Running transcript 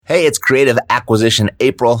Hey, it's Creative Acquisition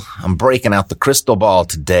April. I'm breaking out the crystal ball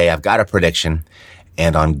today. I've got a prediction,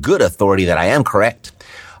 and on good authority that I am correct,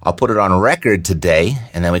 I'll put it on record today,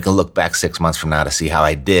 and then we can look back 6 months from now to see how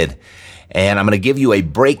I did. And I'm going to give you a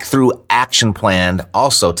breakthrough action plan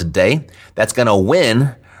also today that's going to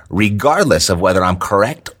win regardless of whether I'm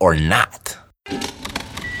correct or not.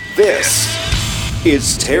 This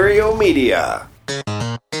is Terrio Media.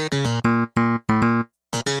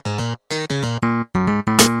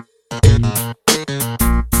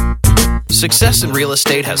 Success in real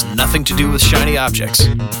estate has nothing to do with shiny objects.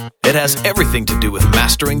 It has everything to do with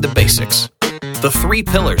mastering the basics. The 3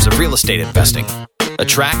 pillars of real estate investing: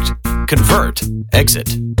 attract, convert,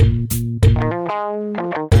 exit.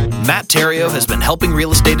 Matt Terrio has been helping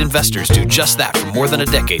real estate investors do just that for more than a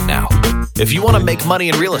decade now. If you want to make money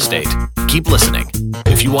in real estate, keep listening.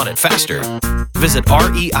 If you want it faster, visit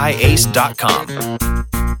reiace.com.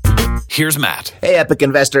 Here's Matt. Hey, Epic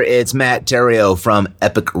Investor. It's Matt Terrio from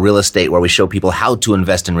Epic Real Estate, where we show people how to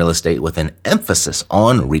invest in real estate with an emphasis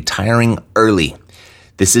on retiring early.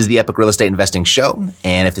 This is the Epic Real Estate Investing Show,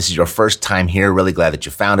 and if this is your first time here, really glad that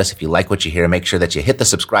you found us. If you like what you hear, make sure that you hit the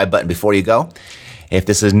subscribe button before you go. If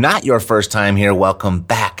this is not your first time here, welcome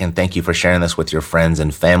back, and thank you for sharing this with your friends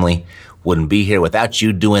and family. Wouldn't be here without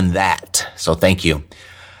you doing that, so thank you.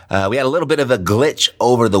 We had a little bit of a glitch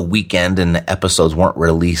over the weekend, and the episodes weren't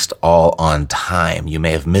released all on time. You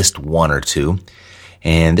may have missed one or two.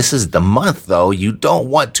 And this is the month, though. You don't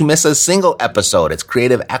want to miss a single episode. It's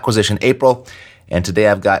Creative Acquisition April. And today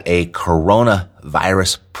I've got a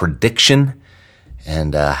coronavirus prediction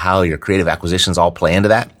and how your creative acquisitions all play into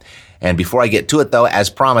that. And before I get to it, though, as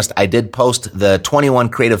promised, I did post the 21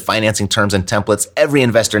 creative financing terms and templates every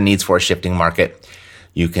investor needs for a shifting market.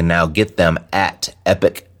 You can now get them at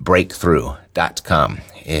epicbreakthrough.com.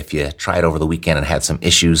 If you tried over the weekend and had some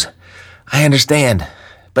issues, I understand,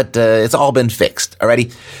 but it's all been fixed.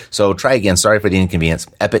 Alrighty, so try again. Sorry for the inconvenience.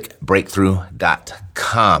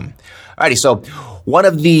 epicbreakthrough.com. Alrighty, so one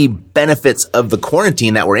of the benefits of the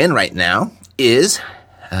quarantine that we're in right now is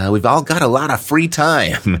we've all got a lot of free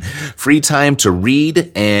time. Free time to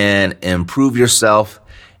read and improve yourself.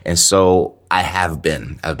 And so I've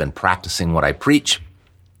been practicing what I preach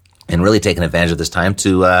and really taking advantage of this time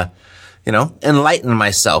to, enlighten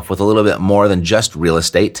myself with a little bit more than just real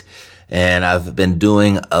estate. And I've been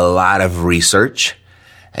doing a lot of research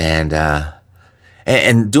and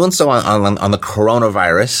doing so on the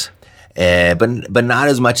coronavirus, but not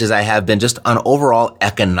as much as I have been just on overall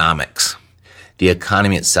economics, the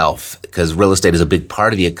economy itself, because real estate is a big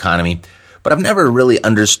part of the economy. But I've never really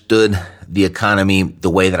understood the economy the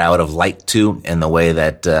way that I would have liked to and the way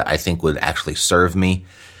that I think would actually serve me.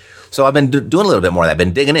 So I've been doing a little bit more of that. I've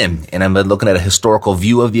been digging in, and I've been looking at a historical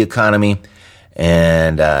view of the economy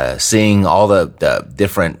and seeing all the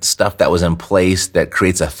different stuff that was in place that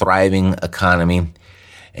creates a thriving economy,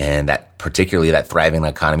 and that particularly that thriving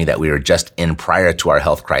economy that we were just in prior to our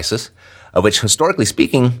health crisis, of which historically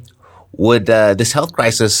speaking, would this health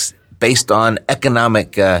crisis, based on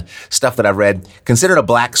economic stuff that I've read, considered a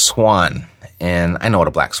black swan. And I know what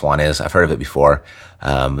a black swan is. I've heard of it before.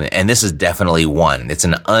 And this is definitely one. It's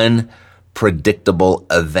an unpredictable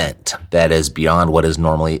event that is beyond what is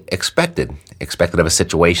normally expected of a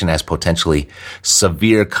situation as potentially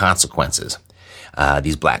severe consequences.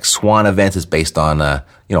 These black swan events is based on,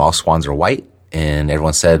 all swans are white. And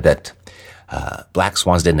everyone said that black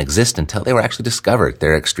swans didn't exist until they were actually discovered.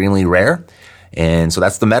 They're extremely rare. And so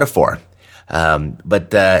that's the metaphor.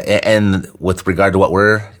 But with regard to what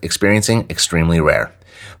we're experiencing, extremely rare.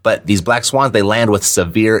 But these black swans, they land with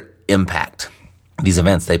severe impact. These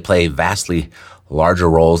events, they play vastly larger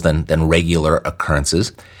roles than regular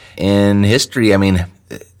occurrences. In history,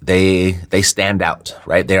 they stand out,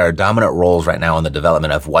 right? They are dominant roles right now in the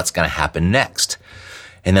development of what's going to happen next.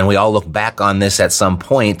 And then we all look back on this at some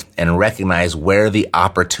point and recognize where the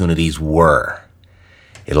opportunities were.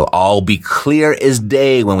 It'll all be clear as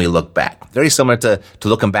day when we look back. Very similar to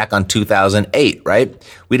looking back on 2008,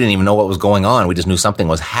 right? We didn't even know what was going on. We just knew something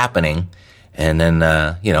was happening. And then,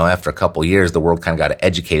 after a couple of years, the world kind of got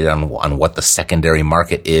educated on what the secondary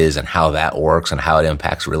market is and how that works and how it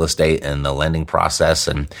impacts real estate and the lending process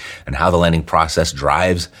and how the lending process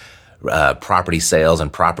drives property sales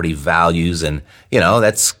and property values. And,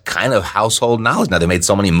 that's kind of household knowledge. Now, they made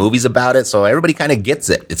so many movies about it, so everybody kind of gets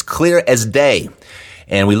it. It's clear as day.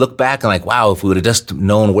 And we look back and like, wow, if we would have just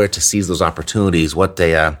known where to seize those opportunities, look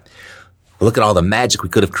at all the magic we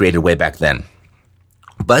could have created way back then.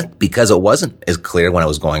 But because it wasn't as clear when it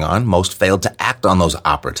was going on, most failed to act on those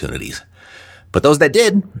opportunities. But those that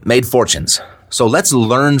did made fortunes. So let's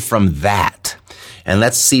learn from that. And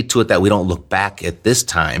let's see to it that we don't look back at this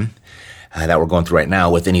time that we're going through right now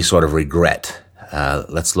with any sort of regret.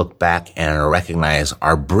 Let's look back and recognize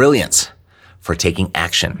our brilliance for taking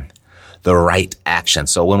action, the right action.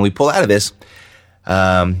 So when we pull out of this,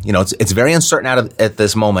 it's very uncertain at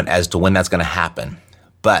this moment as to when that's going to happen.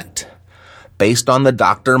 But based on the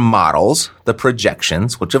doctor models, the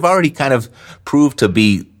projections, which have already kind of proved to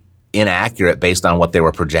be inaccurate based on what they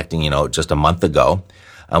were projecting, just a month ago,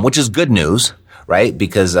 which is good news, right?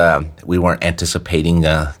 Because we weren't anticipating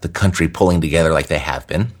the country pulling together like they have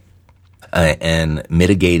been and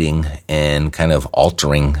mitigating and kind of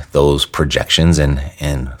altering those projections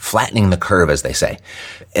and flattening the curve, as they say.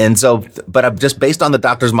 And so, but just based on the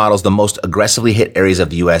doctor's models, the most aggressively hit areas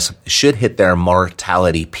of the U.S. should hit their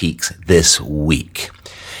mortality peaks this week.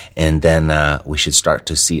 And then we should start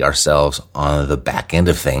to see ourselves on the back end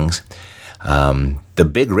of things. The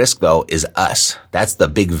big risk, though, is us. That's the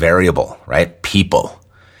big variable, right? People.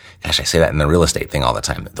 Gosh, I say that in the real estate thing all the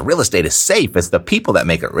time. The real estate is safe. It's the people that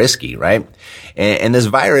make it risky, right? And this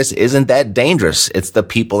virus isn't that dangerous. It's the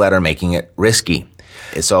people that are making it risky.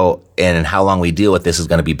 So, and how long we deal with this is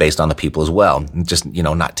going to be based on the people as well. Just,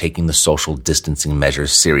 not taking the social distancing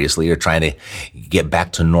measures seriously or trying to get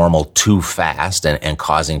back to normal too fast and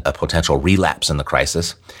causing a potential relapse in the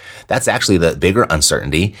crisis. That's actually the bigger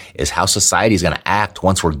uncertainty, is how society is going to act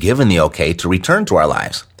once we're given the okay to return to our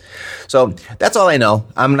lives. So that's all I know.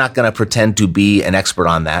 I'm not going to pretend to be an expert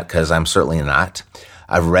on that, because I'm certainly not.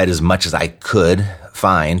 I've read as much as I could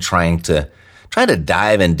find trying to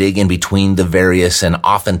dive and dig in between the various and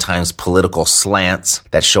oftentimes political slants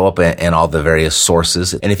that show up in all the various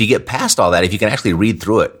sources. And if you get past all that, if you can actually read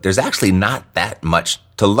through it, there's actually not that much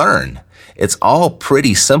to learn. It's all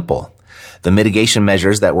pretty simple. The mitigation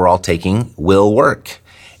measures that we're all taking will work.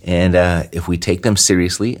 And if we take them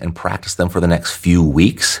seriously and practice them for the next few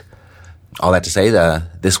weeks, all that to say,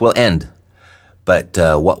 this will end. But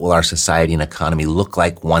what will our society and economy look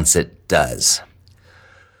like once it does?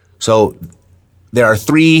 So there are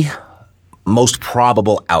three most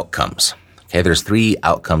probable outcomes. Okay, there's three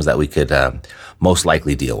outcomes that we could most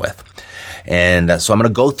likely deal with. And so I'm going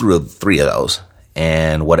to go through three of those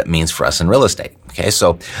and what it means for us in real estate. Okay,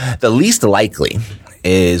 so the least likely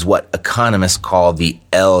is what economists call the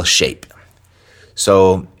L shape.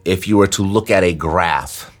 So if you were to look at a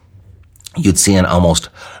graph, you'd see an almost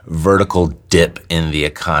vertical dip in the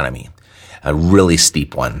economy, a really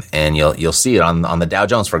steep one. And you'll see it on the Dow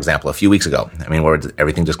Jones, for example, a few weeks ago. Where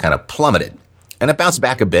everything just kind of plummeted. And it bounced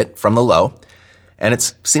back a bit from the low. And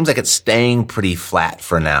it seems like it's staying pretty flat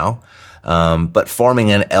for now, but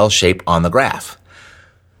forming an L shape on the graph.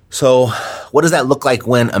 So what does that look like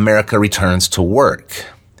when America returns to work?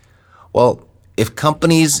 Well, if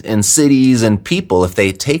companies and cities and people, if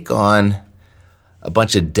they take on a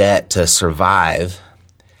bunch of debt to survive,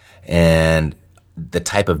 and the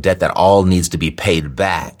type of debt that all needs to be paid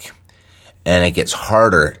back, and it gets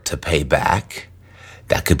harder to pay back,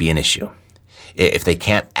 that could be an issue. If they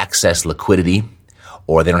can't access liquidity,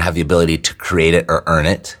 or they don't have the ability to create it or earn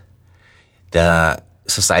it, the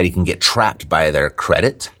society can get trapped by their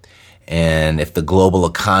credit. And if the global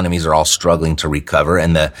economies are all struggling to recover,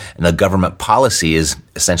 and the government policy is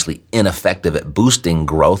essentially ineffective at boosting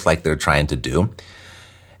growth like they're trying to do,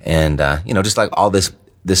 and just like all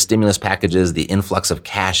the stimulus packages, the influx of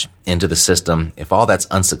cash into the system, if all that's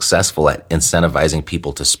unsuccessful at incentivizing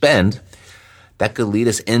people to spend, that could lead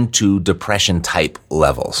us into depression type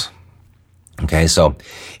levels. Okay, so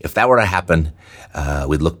if that were to happen,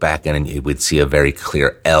 we'd look back and we'd see a very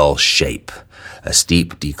clear L shape, a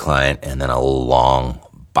steep decline, and then a long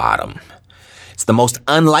bottom. It's the most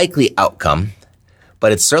unlikely outcome,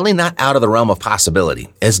 but it's certainly not out of the realm of possibility.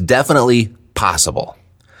 It's definitely possible.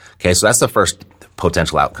 Okay, so that's the first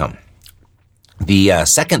potential outcome. The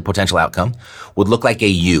second potential outcome would look like a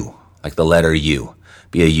U, like the letter U,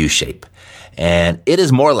 be a U shape. And it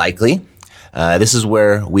is more likely. This is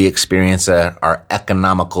where we experience our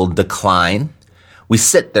economical decline. We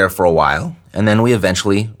sit there for a while, and then we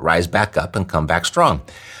eventually rise back up and come back strong.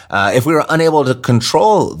 If we were unable to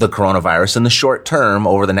control the coronavirus in the short term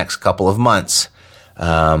over the next couple of months,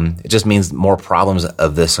 it just means more problems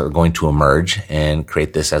of this are going to emerge and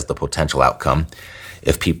create this as the potential outcome.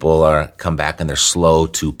 If people come back and they're slow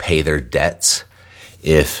to pay their debts,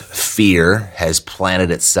 if fear has planted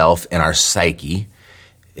itself in our psyche,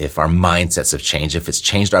 if our mindsets have changed, if it's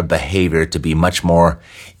changed our behavior to be much more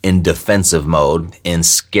in defensive mode, in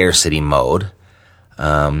scarcity mode,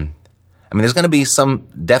 there's going to be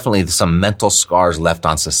definitely some mental scars left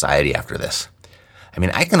on society after this.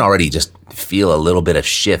 I can already just feel a little bit of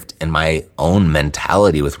shift in my own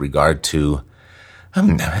mentality with regard to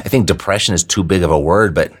I think depression is too big of a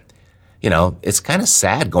word, but it's kind of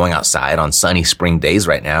sad going outside on sunny spring days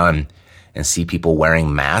right now and see people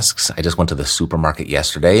wearing masks. I just went to the supermarket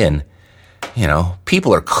yesterday and,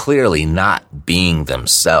 people are clearly not being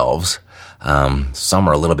themselves. Some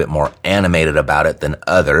are a little bit more animated about it than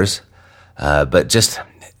others. But just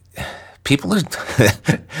people are,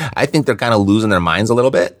 I think they're kind of losing their minds a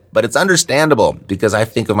little bit, but it's understandable because I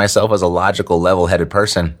think of myself as a logical, level-headed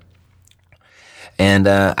person. And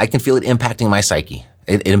I can feel it impacting my psyche.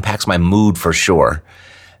 It impacts my mood for sure.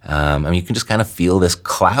 You can just kind of feel this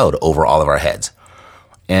cloud over all of our heads.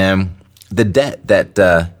 And the debt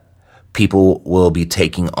that people will be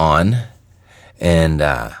taking on, and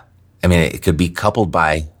it could be coupled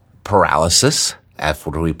by paralysis after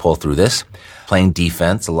we pull through this, playing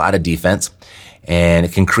defense, a lot of defense, and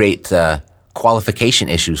it can create qualification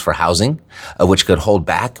issues for housing, which could hold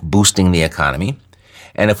back boosting the economy.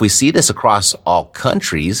 And if we see this across all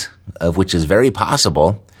countries, of which is very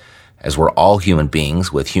possible, as we're all human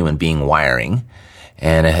beings with human being wiring,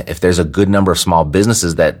 and if there's a good number of small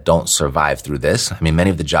businesses that don't survive through this, many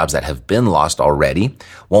of the jobs that have been lost already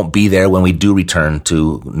won't be there when we do return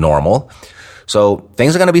to normal. So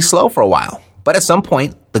things are going to be slow for a while. But at some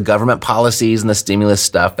point, the government policies and the stimulus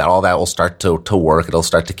stuff, all that will start to work. It'll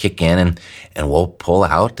start to kick in and we'll pull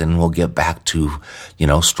out and we'll get back to,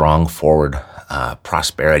 strong forward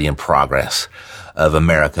prosperity and progress of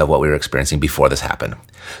America, what we were experiencing before this happened.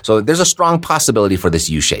 So there's a strong possibility for this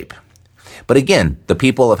U-shape. But again, the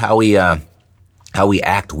people of how we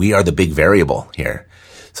act, we are the big variable here.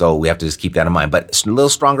 So we have to just keep that in mind. But it's a little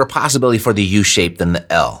stronger possibility for the U-shape than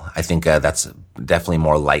the L. I think that's definitely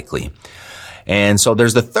more likely. And so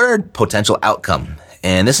there's the third potential outcome.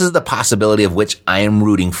 And this is the possibility of which I am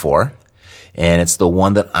rooting for. And it's the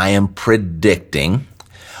one that I am predicting,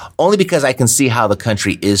 only because I can see how the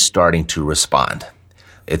country is starting to respond.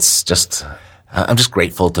 I'm just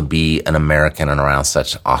grateful to be an American and around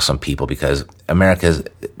such awesome people, because America's,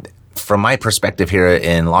 from my perspective here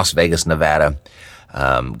in Las Vegas, Nevada,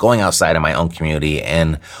 going outside in my own community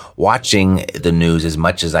and watching the news as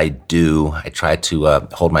much as I do, I try to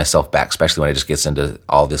hold myself back, especially when it just gets into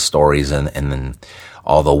all these stories and then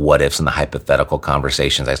all the what ifs and the hypothetical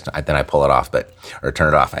conversations. Then I pull it off, or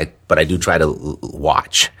turn it off. But I do try to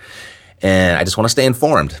watch, and I just want to stay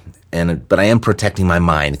informed. But I am protecting my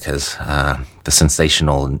mind because the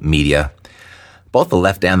sensational media, both the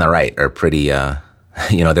left and the right, are pretty.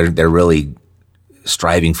 They're really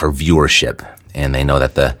striving for viewership, and they know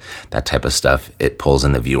that that type of stuff, it pulls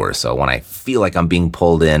in the viewers. So when I feel like I'm being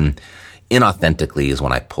pulled in inauthentically is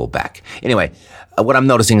when I pull back. Anyway, what I'm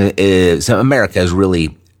noticing is America is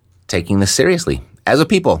really taking this seriously as a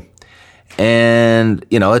people. And,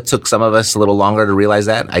 it took some of us a little longer to realize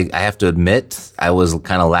that. I have to admit, I was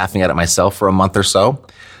kind of laughing at it myself for a month or so.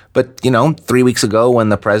 But, 3 weeks ago when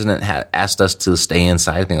the president had asked us to stay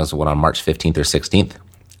inside, I think it was on March 15th or 16th,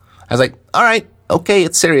 I was like, all right, okay,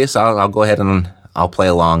 it's serious. I'll go ahead and I'll play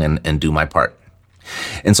along and do my part.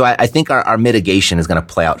 And so I think our mitigation is going to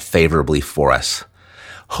play out favorably for us.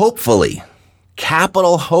 Hopefully,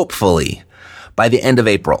 capital hopefully, by the end of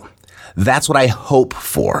April. That's what I hope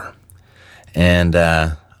for. And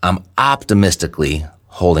I'm optimistically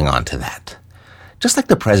holding on to that. Just like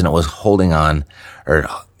the president was holding on, or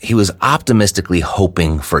he was optimistically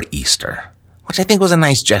hoping for Easter, which I think was a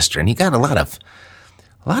nice gesture. And he got a lot of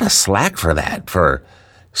slack for that, for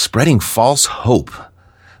spreading false hope.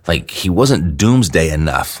 Like he wasn't doomsday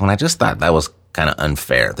enough. And I just thought that was kind of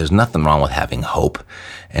unfair. There's nothing wrong with having hope.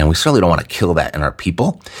 And we certainly don't want to kill that in our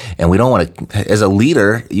people. And we don't want to, as a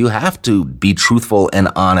leader, you have to be truthful and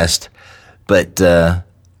honest, but,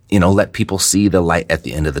 let people see the light at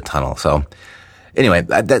the end of the tunnel. So anyway,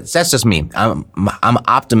 that's just me. I'm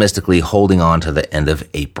optimistically holding on to the end of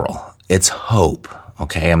April. It's hope.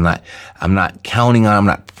 Okay. I'm not counting on, I'm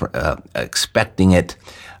not expecting it.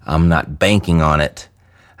 I'm not banking on it.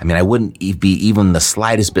 I wouldn't be even the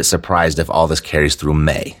slightest bit surprised if all this carries through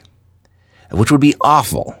May, which would be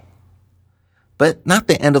awful, but not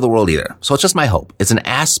the end of the world either. So it's just my hope. It's an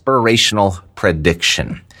aspirational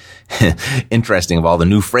prediction. Interesting of all the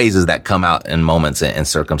new phrases that come out in moments and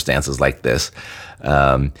circumstances like this.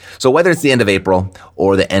 So whether it's the end of April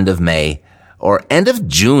or the end of May or end of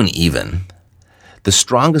June even, the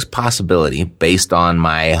strongest possibility based on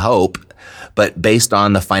my hope, but based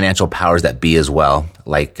on the financial powers that be as well,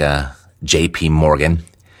 like JP Morgan,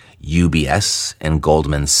 UBS, and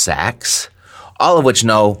Goldman Sachs, all of which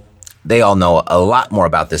they all know a lot more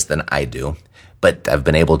about this than I do, but I've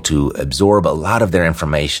been able to absorb a lot of their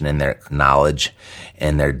information and their knowledge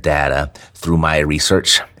and their data through my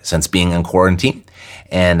research since being in quarantine.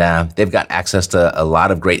 And they've got access to a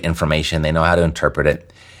lot of great information. They know how to interpret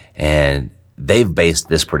it. And they've based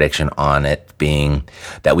this prediction on it being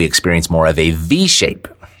that we experience more of a V shape.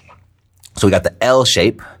 So we got the L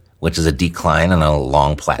shape, which is a decline and a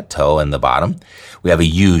long plateau in the bottom. We have a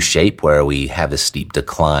U shape where we have a steep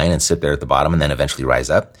decline and sit there at the bottom and then eventually rise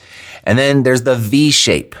up. And then there's the V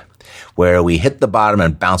shape where we hit the bottom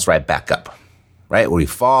and bounce right back up, right? Where we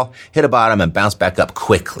fall, hit a bottom and bounce back up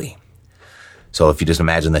quickly. So if you just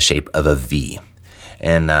imagine the shape of a V.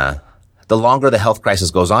 And the longer the health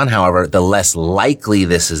crisis goes on, however, the less likely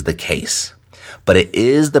this is the case. But it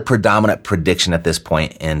is the predominant prediction at this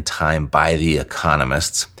point in time by the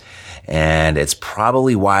economists. And it's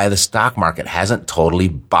probably why the stock market hasn't totally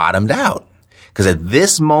bottomed out. Because at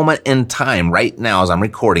this moment in time, right now, as I'm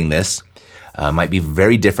recording this, might be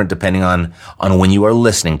very different depending on when you are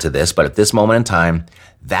listening to this. But at this moment in time,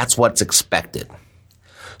 that's what's expected.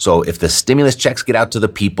 So if the stimulus checks get out to the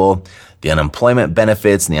people, the unemployment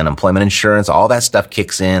benefits and the unemployment insurance, all that stuff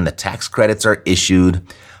kicks in, the tax credits are issued,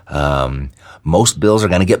 most bills are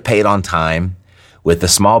going to get paid on time. With the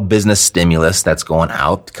small business stimulus that's going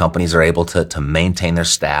out, companies are able to maintain their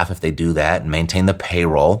staff if they do that and maintain the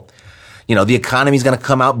payroll. You know, the economy's going to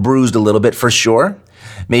come out bruised a little bit for sure.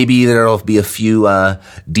 Maybe there'll be a few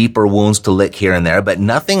deeper wounds to lick here and there, but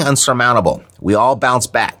nothing unsurmountable. We all bounce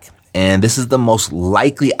back. And this is the most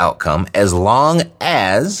likely outcome as long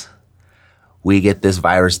as we get this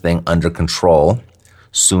virus thing under control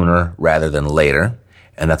sooner rather than later.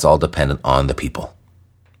 And that's all dependent on the people.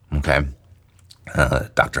 Okay.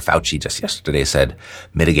 Dr. Fauci just yesterday said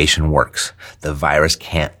mitigation works. The virus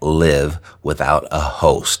can't live without a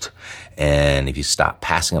host. And if you stop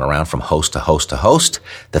passing it around from host to host to host,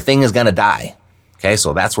 the thing is going to die. Okay.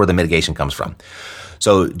 So that's where the mitigation comes from.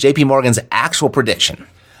 So JP Morgan's actual prediction,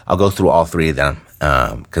 I'll go through all three of them,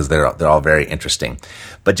 because they're all very interesting.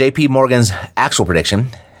 But JP Morgan's actual prediction,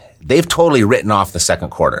 they've totally written off the second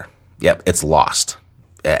quarter. Yep. It's lost,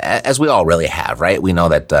 as we all really have, right? We know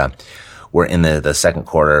that, we're in the second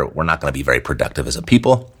quarter. We're not going to be very productive as a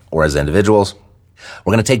people or as individuals.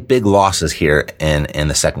 We're going to take big losses here in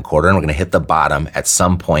the second quarter, and we're going to hit the bottom at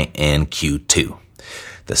some point in Q2,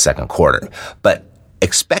 the second quarter. But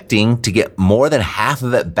expecting to get more than half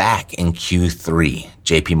of it back in Q3,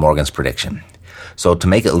 JP Morgan's prediction. So to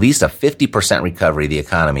make at least a 50% recovery of the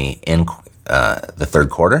economy in the third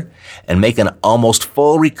quarter and make an almost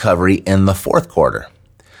full recovery in the fourth quarter.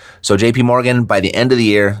 So JP Morgan, by the end of the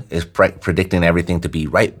year, is predicting everything to be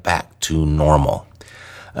right back to normal.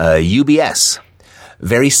 UBS,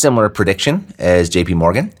 very similar prediction as JP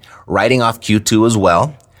Morgan, writing off Q2 as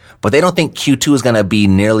well. But they don't think Q2 is going to be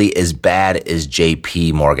nearly as bad as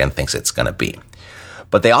JP Morgan thinks it's going to be.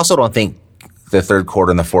 But they also don't think the third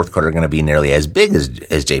quarter and the fourth quarter are going to be nearly as big as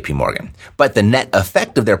JP Morgan. But the net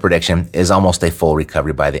effect of their prediction is almost a full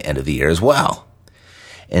recovery by the end of the year as well.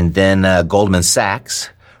 And then Goldman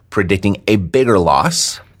Sachs, predicting a bigger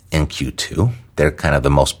loss in Q2. They're kind of the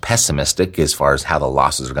most pessimistic as far as how the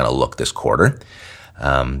losses are going to look this quarter.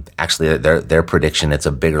 Actually, their prediction, it's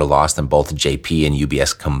a bigger loss than both JP and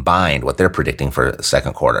UBS combined, what they're predicting for the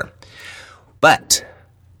second quarter. But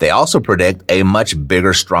they also predict a much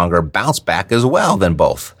bigger, stronger bounce back as well than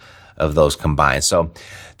both of those combined. So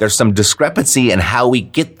there's some discrepancy in how we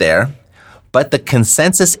get there, but the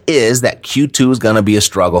consensus is that Q2 is going to be a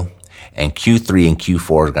struggle. And Q3 and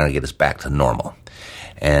Q4 is going to get us back to normal.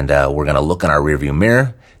 And we're going to look in our rearview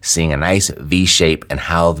mirror, seeing a nice V shape and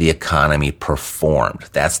how the economy performed.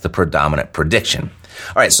 That's the predominant prediction.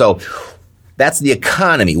 All right, so that's the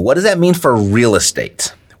economy. What does that mean for real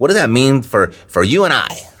estate? What does that mean for you and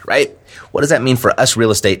I, right? What does that mean for us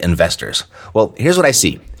real estate investors? Well, here's what I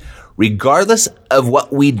see. Regardless of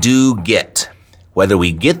what we do get, whether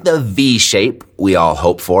we get the V shape we all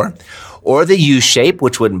hope for, or the U shape,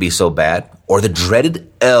 which wouldn't be so bad, or the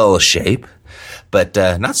dreaded L shape, but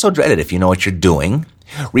not so dreaded if you know what you're doing.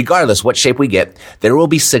 Regardless what shape we get, there will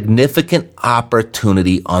be significant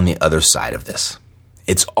opportunity on the other side of this.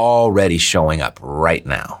 It's already showing up right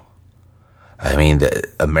now. I mean,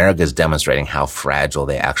 America is demonstrating how fragile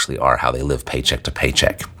they actually are, how they live paycheck to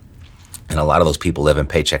paycheck. And a lot of those people living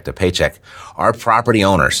paycheck to paycheck are property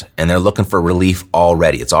owners, and they're looking for relief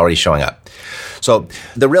already. It's already showing up. So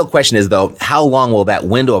the real question is, though, how long will that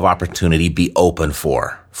window of opportunity be open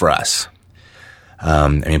for us?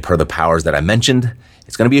 Per the powers that I mentioned,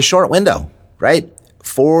 it's going to be a short window, right?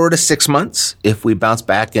 4 to 6 months if we bounce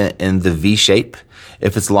back in the V shape.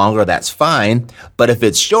 If it's longer, that's fine. But if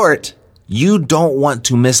it's short, you don't want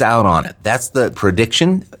to miss out on it. That's the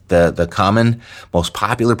prediction, the common, most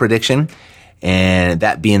popular prediction. And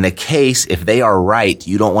that being the case, if they are right,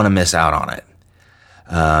 you don't want to miss out on it.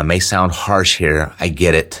 May sound harsh here. I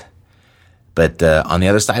get it. But on the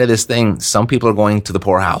other side of this thing, some people are going to the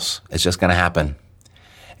poorhouse. It's just going to happen.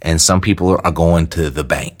 And some people are going to the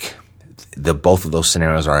bank. Both of those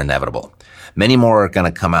scenarios are inevitable. Many more are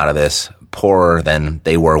going to come out of this poorer than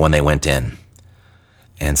they were when they went in.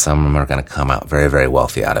 And some of them are going to come out very, very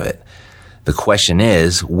wealthy out of it. The question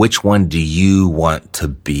is, which one do you want to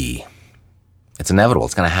be? It's inevitable.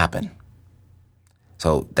 It's going to happen.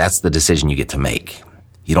 So that's the decision you get to make.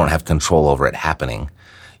 You don't have control over it happening.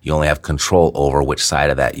 You only have control over which side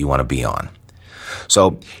of that you want to be on.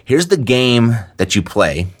 So here's the game that you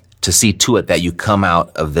play to see to it that you come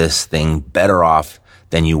out of this thing better off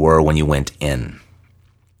than you were when you went in.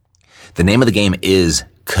 The name of the game is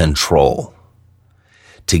control.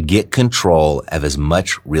 To get control of as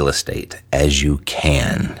much real estate as you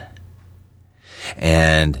can.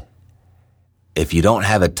 And if you don't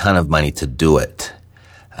have a ton of money to do it,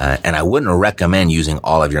 and I wouldn't recommend using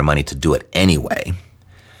all of your money to do it anyway.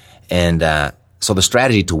 And so the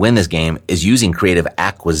strategy to win this game is using creative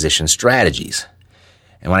acquisition strategies.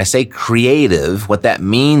 And when I say creative, what that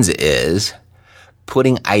means is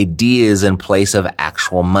putting ideas in place of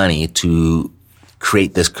actual money to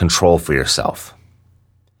create this control for yourself.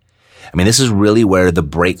 I mean, this is really where the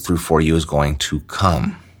breakthrough for you is going to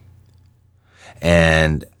come.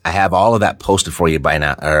 And I have all of that posted for you right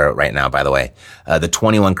now, by the way. The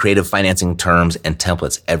 21 creative financing terms and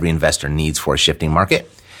templates every investor needs for a shifting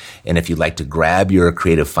market. And if you'd like to grab your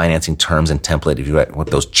creative financing terms and template, if you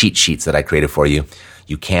want those cheat sheets that I created for you,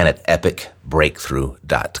 you can at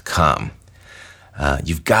epicbreakthrough.com.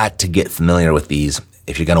 You've got to get familiar with these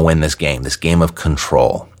if you're going to win this game of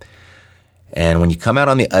control. And when you come out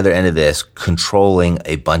on the other end of this, controlling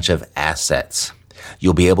a bunch of assets,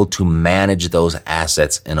 you'll be able to manage those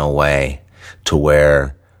assets in a way to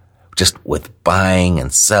where just with buying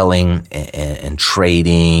and selling and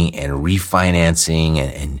trading and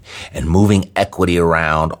refinancing and moving equity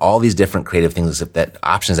around, all these different creative things, that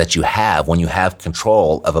options that you have when you have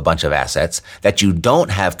control of a bunch of assets that you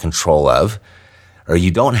don't have control of, or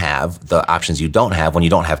you don't have the options you don't have when you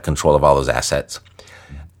don't have control of all those assets.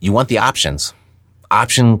 You want the options.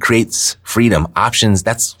 Option creates freedom. Options,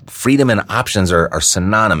 that's freedom and options are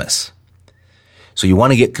synonymous. So you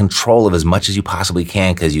want to get control of as much as you possibly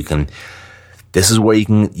can, because this is where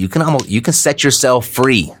you can set yourself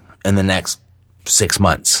free in the next 6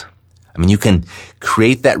 months. I mean, you can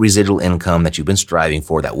create that residual income that you've been striving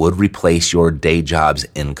for that would replace your day job's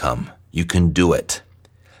income. You can do it.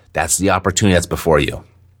 That's the opportunity that's before you.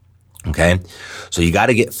 Okay. So you got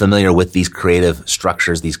to get familiar with these creative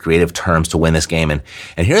structures, these creative terms to win this game. And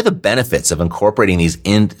here are the benefits of incorporating these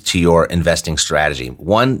into your investing strategy.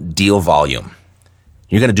 One, deal volume.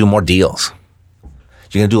 You're going to do more deals.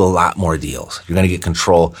 You're going to do a lot more deals. You're going to get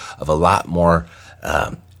control of a lot more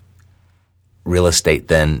real estate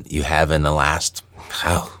than you have in the last,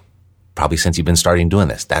 probably since you've been starting doing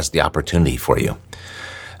this. That's the opportunity for you.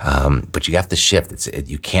 But you have to shift.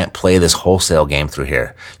 You can't play this wholesale game through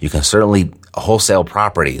here. You can certainly wholesale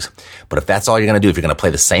properties, but if that's all you're going to do, if you're going to play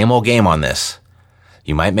the same old game on this,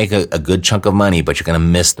 you might make a good chunk of money, but you're going to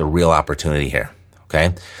miss the real opportunity here.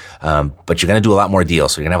 Okay. But you're going to do a lot more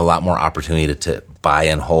deals. So you're going to have a lot more opportunity to buy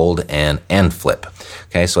and hold and flip.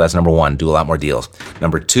 Okay. So that's number one, do a lot more deals.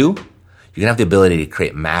 Number two, you're going to have the ability to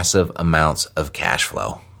create massive amounts of cash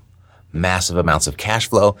flow. Massive amounts of cash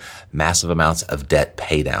flow, massive amounts of debt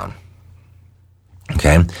pay down.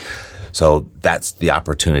 Okay. So that's the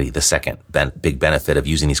opportunity. The second big benefit of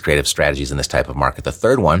using these creative strategies in this type of market. The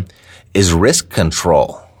third one is risk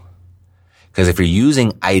control. Because if you're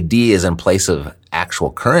using ideas in place of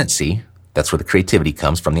actual currency, that's where the creativity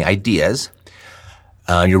comes from, the ideas.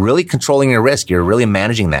 You're really controlling your risk. You're really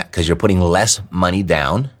managing that because you're putting less money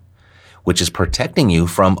down, which is protecting you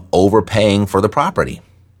from overpaying for the property.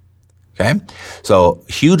 Okay. So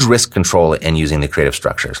huge risk control in using the creative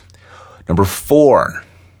structures. Number 4,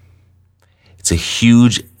 it's a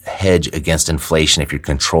huge hedge against inflation if you're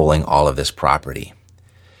controlling all of this property.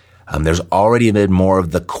 There's already been more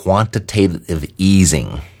of the quantitative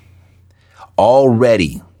easing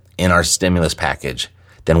already in our stimulus package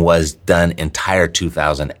than was done entire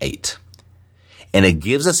 2008. And it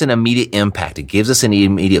gives us an immediate impact. It gives us an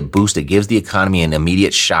immediate boost. It gives the economy an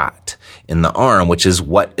immediate shot in the arm, which is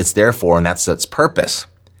what it's there for, and that's its purpose.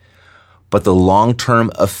 But the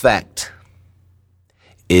long-term effect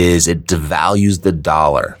is it devalues the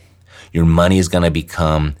dollar. Your money is going to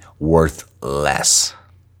become worth less.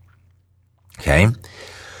 Okay?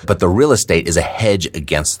 But the real estate is a hedge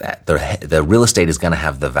against that. The real estate is going to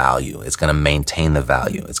have the value. It's going to maintain the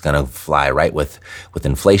value. It's going to fly right with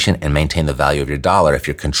inflation and maintain the value of your dollar if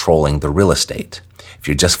you're controlling the real estate. If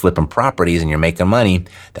you're just flipping properties and you're making money,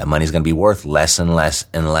 that money's going to be worth less and less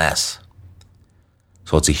and less.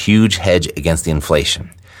 So it's a huge hedge against the inflation.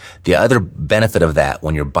 The other benefit of that,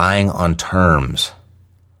 when you're buying on terms,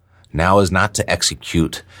 now is not to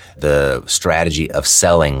execute the strategy of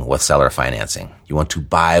selling with seller financing. You want to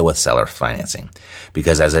buy with seller financing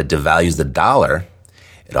because as it devalues the dollar,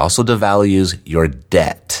 it also devalues your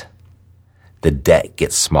debt. The debt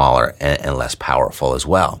gets smaller and less powerful as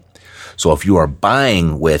well. So if you are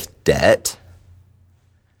buying with debt,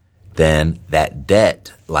 then that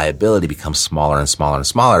debt liability becomes smaller and smaller and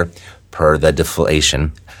smaller per the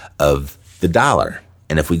deflation of the dollar.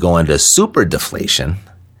 And if we go into super deflation,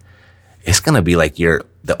 it's going to be like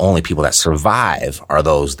the only people that survive are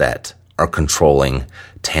those that are controlling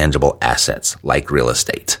tangible assets like real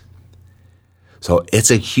estate. So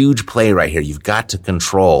it's a huge play right here. You've got to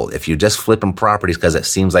control. If you're just flipping properties because it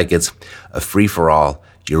seems like it's a free-for-all,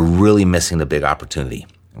 you're really missing the big opportunity.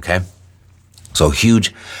 Okay? So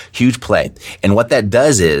huge, huge play. And what that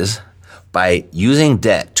does is by using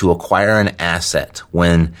debt to acquire an asset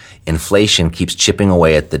when inflation keeps chipping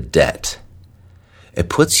away at the debt, it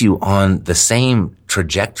puts you on the same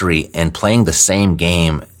trajectory and playing the same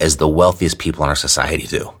game as the wealthiest people in our society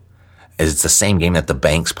do. It's the same game that the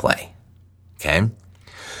banks play. Okay?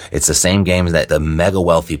 It's the same game that the mega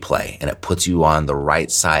wealthy play, and it puts you on the right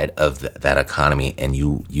side of that economy and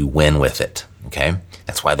you win with it. Okay?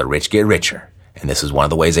 That's why the rich get richer. And this is one of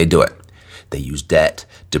the ways they do it. They use debt,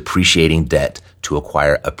 depreciating debt to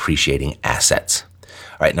acquire appreciating assets.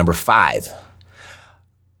 All right, number 5.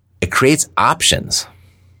 It creates options.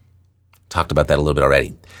 Talked about that a little bit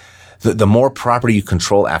already. The more property you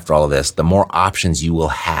control after all of this, the more options you will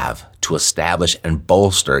have to establish and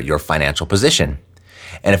bolster your financial position.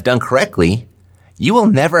 And if done correctly, you will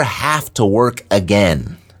never have to work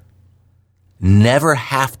again. Never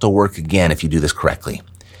have to work again if you do this correctly.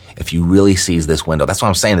 If you really seize this window. That's what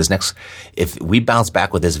I'm saying. If we bounce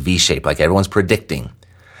back with this V shape like everyone's predicting,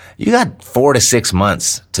 you got 4 to 6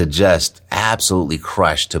 months to just absolutely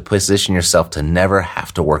crush, to position yourself to never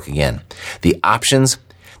have to work again. The options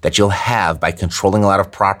that you'll have by controlling a lot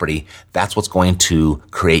of property, that's what's going to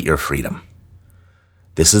create your freedom.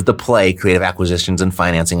 This is the play, creative acquisitions and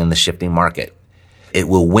financing in the shifting market. It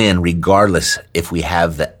will win regardless if we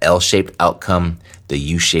have the L-shaped outcome, the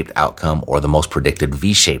U-shaped outcome, or the most predicted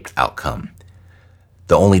V-shaped outcome.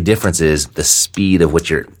 The only difference is the speed of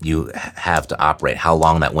which you have to operate, how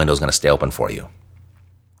long that window is going to stay open for you.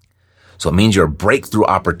 So it means your breakthrough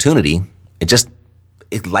opportunity,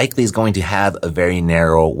 it likely is going to have a very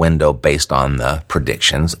narrow window based on the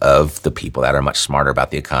predictions of the people that are much smarter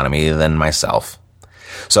about the economy than myself.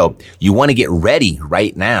 So you want to get ready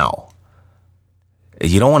right now.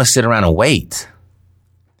 You don't want to sit around and wait.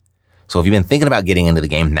 So if you've been thinking about getting into the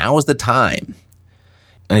game, now is the time.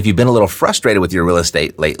 And if you've been a little frustrated with your real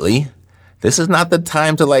estate lately, this is not the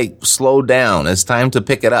time to slow down. It's time to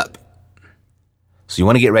pick it up. So you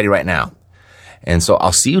want to get ready right now. And so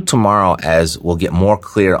I'll see you tomorrow as we'll get more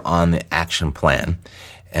clear on the action plan.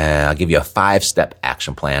 I'll give you a 5-step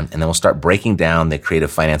action plan, and then we'll start breaking down the creative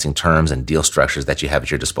financing terms and deal structures that you have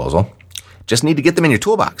at your disposal. Just need to get them in your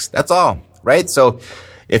toolbox. That's all, right? So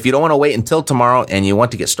if you don't want to wait until tomorrow and you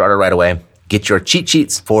want to get started right away, get your cheat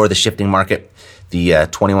sheets for the shifting market, the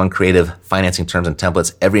 21 creative financing terms and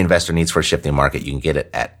templates every investor needs for a shifting market. You can get it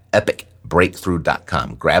at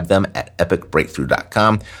epicbreakthrough.com. Grab them at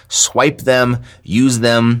epicbreakthrough.com. Swipe them, use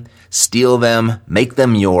them, steal them, make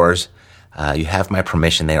them yours. You have my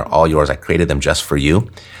permission. They are all yours. I created them just for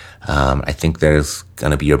you. I think there's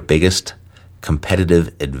going to be your biggest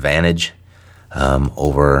competitive advantage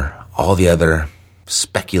over all the other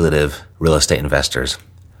speculative real estate investors,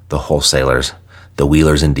 the wholesalers, the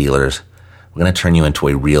wheelers and dealers. We're going to turn you into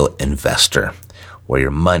a real investor where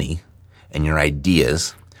your money and your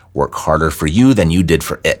ideas work harder for you than you did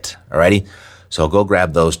for it. Alrighty? So go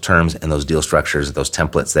grab those terms and those deal structures, those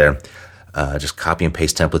templates there. Just copy and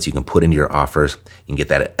paste templates you can put into your offers. You can get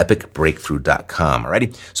that at epicbreakthrough.com.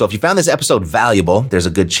 Alrighty? So if you found this episode valuable, there's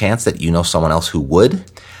a good chance that you know someone else who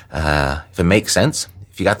would. If it makes sense,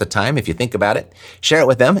 if you got the time, if you think about it, share it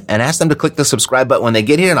with them and ask them to click the subscribe button when they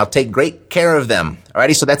get here, and I'll take great care of them.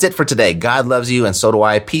 Alrighty? So that's it for today. God loves you, and so do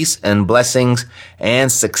I. Peace and blessings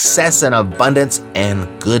and success and abundance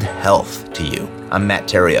and good health to you. I'm Matt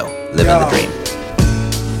Theriault, living the dream.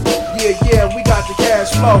 Yeah, we got the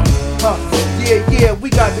cash flow. Yeah, we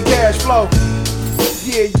got the cash flow.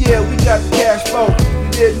 Yeah, we got the cash flow.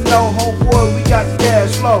 didn't know, homeboy, we got the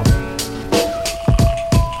cash flow.